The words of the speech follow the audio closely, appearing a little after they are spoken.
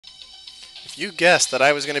If you guessed that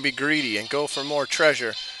I was going to be greedy and go for more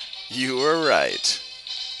treasure, you were right.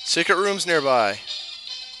 Secret rooms nearby.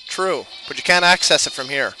 True, but you can't access it from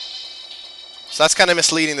here. So that's kind of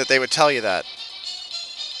misleading that they would tell you that.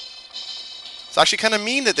 It's actually kind of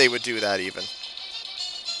mean that they would do that even.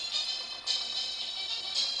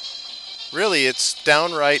 Really, it's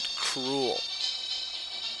downright cruel.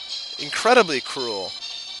 Incredibly cruel.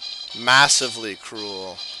 Massively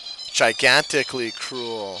cruel. Gigantically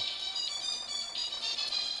cruel.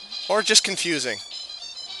 Or just confusing.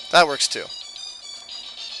 That works too.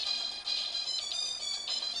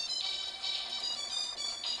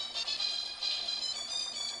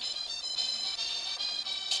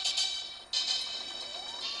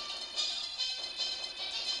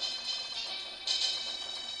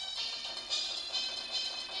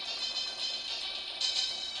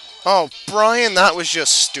 Oh, Brian, that was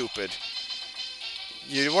just stupid.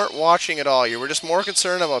 You weren't watching at all. You were just more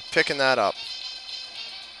concerned about picking that up.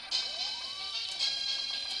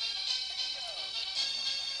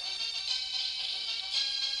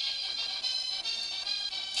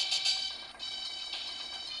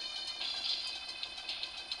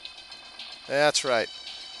 That's right.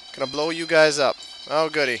 Gonna blow you guys up. Oh,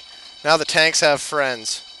 goody. Now the tanks have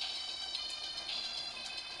friends.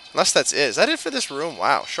 Unless that's it. Is that it for this room?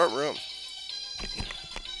 Wow, short room.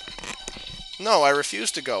 No, I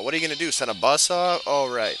refuse to go. What are you gonna do? Send a bus off?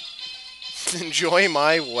 Oh, right. Enjoy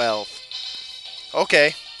my wealth. Okay.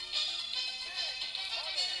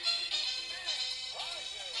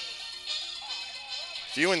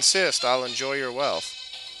 If you insist, I'll enjoy your wealth.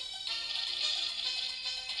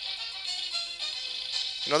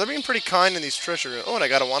 You know, they're being pretty kind in these treasure rooms. Oh, and I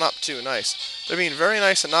got a one up too. Nice. They're being very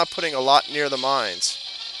nice and not putting a lot near the mines.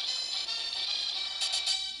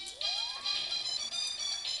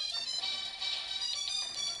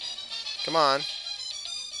 Come on.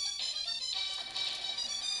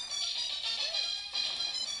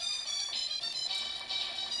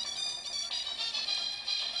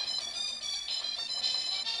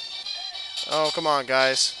 Oh, come on,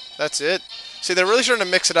 guys. That's it. See, they're really starting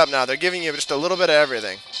to mix it up now. They're giving you just a little bit of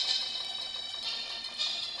everything.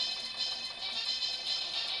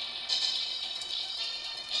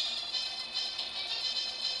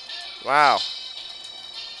 Wow.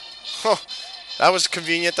 Huh. That was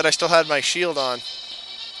convenient that I still had my shield on.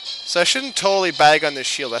 So I shouldn't totally bag on this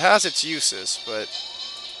shield. It has its uses, but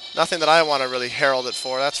nothing that I want to really herald it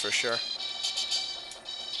for, that's for sure.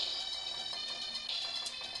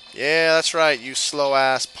 Yeah, that's right, you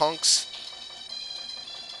slow-ass punks.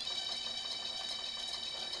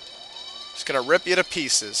 Just gonna rip you to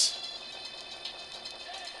pieces.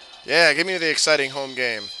 Yeah, give me the exciting home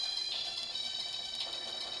game.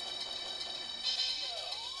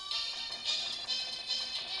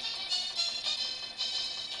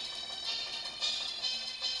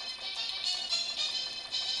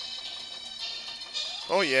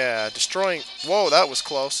 Oh yeah, destroying... Whoa, that was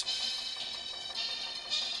close.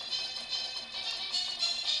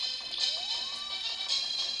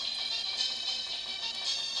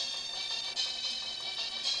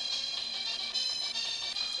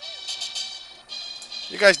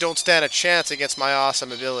 You guys don't stand a chance against my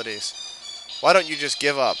awesome abilities. Why don't you just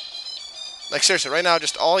give up? Like, seriously, right now,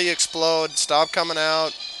 just all you explode, stop coming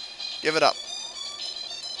out, give it up.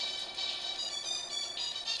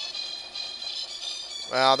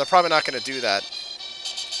 Well, they're probably not going to do that.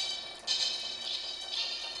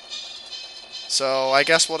 So, I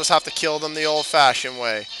guess we'll just have to kill them the old-fashioned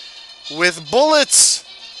way. With bullets!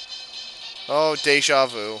 Oh, deja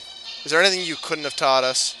vu. Is there anything you couldn't have taught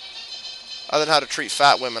us? Other than how to treat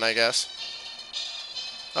fat women, I guess.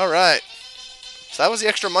 Alright. So that was the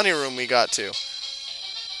extra money room we got to.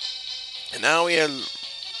 And now we have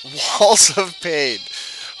walls of pain.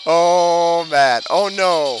 Oh, man. Oh,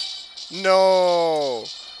 no. No.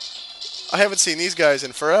 I haven't seen these guys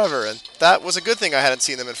in forever, and that was a good thing I hadn't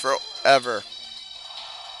seen them in forever.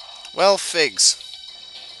 Well, figs.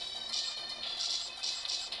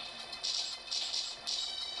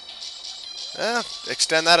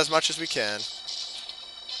 Extend that as much as we can.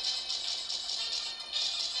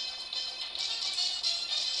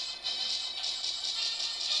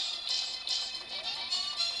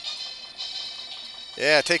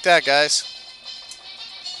 Yeah, take that, guys.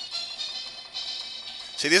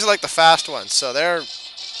 See, these are like the fast ones, so they're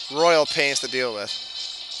royal pains to deal with.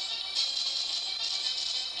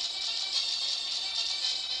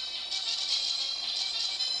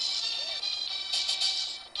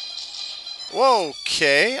 Whoa,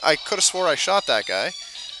 okay. I could have swore I shot that guy.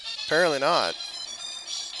 Apparently not.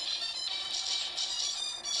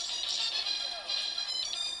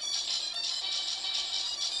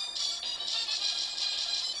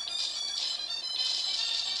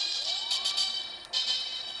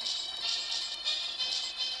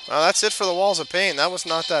 Well, that's it for the walls of pain. That was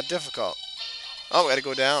not that difficult. Oh, we gotta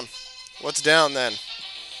go down. What's down then?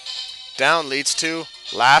 Down leads to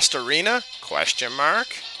last arena? Question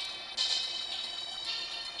mark.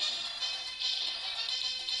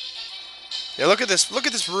 Yeah, look at this. Look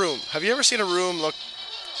at this room. Have you ever seen a room look...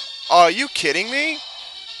 Oh, are you kidding me?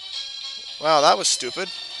 Wow, that was stupid.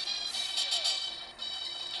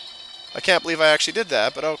 I can't believe I actually did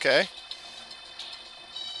that, but okay.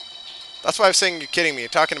 That's why I was saying you're kidding me. You're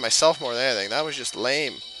talking to myself more than anything. That was just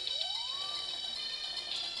lame.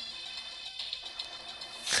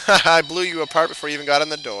 I blew you apart before you even got in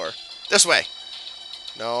the door. This way.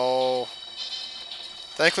 No.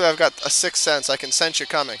 Thankfully, I've got a sixth sense. I can sense you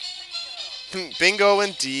coming. Bingo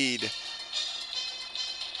indeed.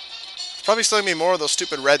 It's probably still going to be more of those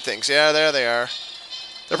stupid red things. Yeah, there they are.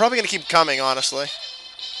 They're probably going to keep coming, honestly.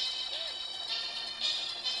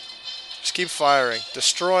 Just keep firing.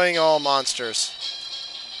 Destroying all monsters.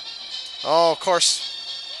 Oh, of course.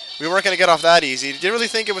 We weren't going to get off that easy. Did you really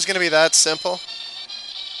think it was going to be that simple?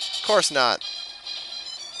 Of course not.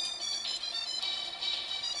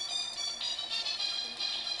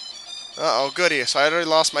 Uh-oh, goody. So I already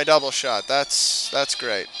lost my double shot. That's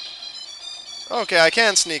great. Okay, I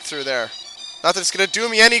can sneak through there. Not that it's going to do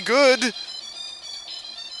me any good.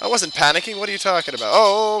 I wasn't panicking. What are you talking about?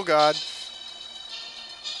 Oh, God.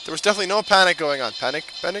 There was definitely no panic going on. Panic,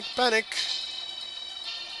 panic, panic.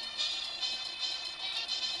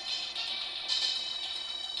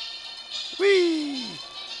 Whee!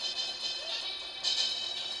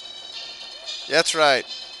 That's right.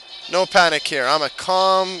 No panic here. I'm a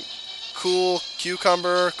calm, cool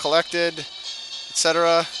cucumber, collected,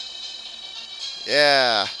 etc.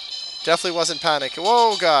 Yeah. Definitely wasn't panicking.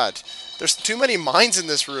 Whoa, God. There's too many mines in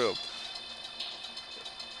this room.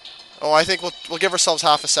 Oh, I think we'll give ourselves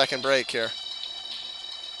half a second break here.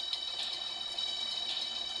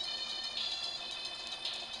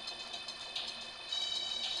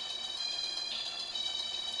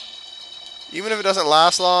 Even if it doesn't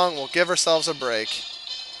last long, we'll give ourselves a break.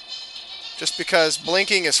 Just because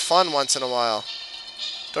blinking is fun once in a while.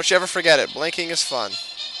 Don't you ever forget it. Blinking is fun.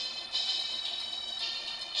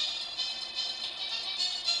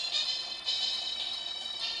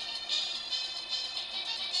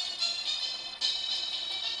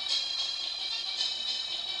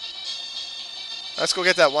 Let's go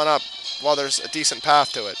get that one up while there's a decent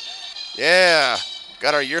path to it. Yeah.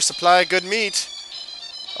 Got our year supply of good meat.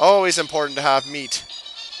 Always important to have meat.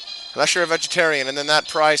 Unless you're a vegetarian, and then that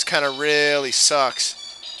prize kind of really sucks.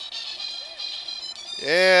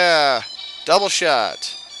 Yeah. Double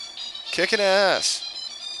shot. Kicking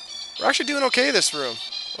ass. We're actually doing okay this room.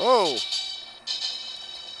 Oh.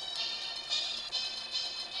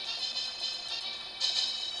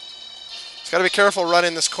 Just gotta be careful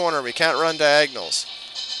running this corner. We can't run diagonals.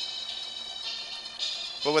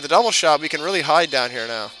 But with a double shot, we can really hide down here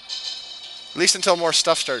now. At least until more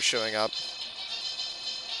stuff starts showing up.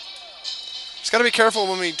 Just gotta be careful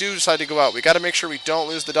when we do decide to go out. We gotta make sure we don't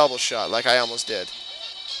lose the double shot like I almost did.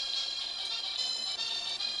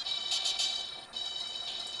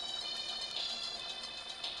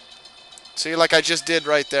 See, like I just did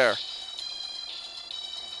right there.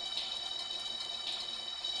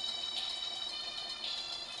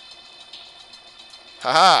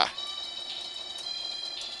 Haha.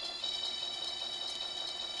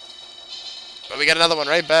 But we got another one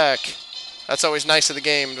right back. That's always nice of the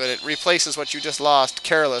game, but it replaces what you just lost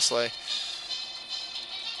carelessly.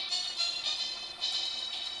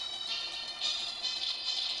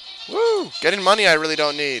 Woo! Getting money I really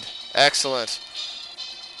don't need. Excellent.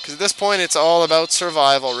 Because at this point, it's all about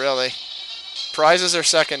survival, really. Prizes are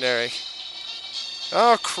secondary.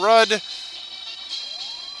 Oh, crud.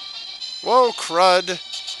 Whoa, crud.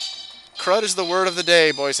 Crud is the word of the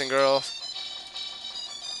day, boys and girls.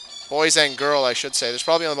 Boys and girl, I should say. There's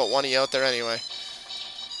probably only about one of you out there anyway.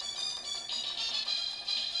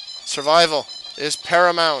 Survival is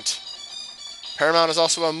paramount. Paramount is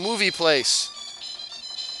also a movie place.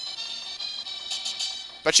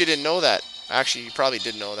 Bet you didn't know that. Actually, you probably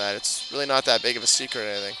did know that. It's really not that big of a secret or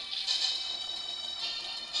anything.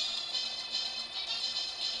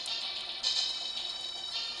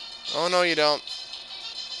 Oh, no, you don't.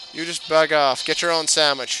 You just bug off. Get your own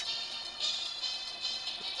sandwich.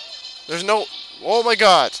 There's no... Oh, my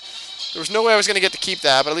God. There was no way I was going to get to keep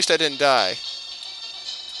that, but at least I didn't die.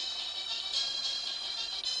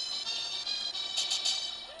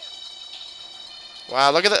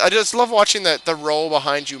 Wow, look at that. I just love watching the row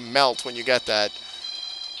behind you melt when you get that.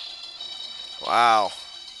 Wow.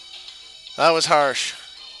 That was harsh.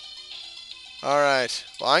 Alright.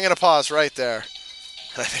 Well, I'm going to pause right there.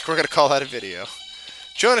 I think we're going to call that a video.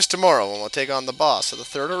 Join us tomorrow when we'll take on the boss of the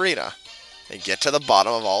third arena and get to the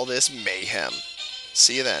bottom of all this mayhem.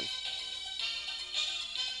 See you then.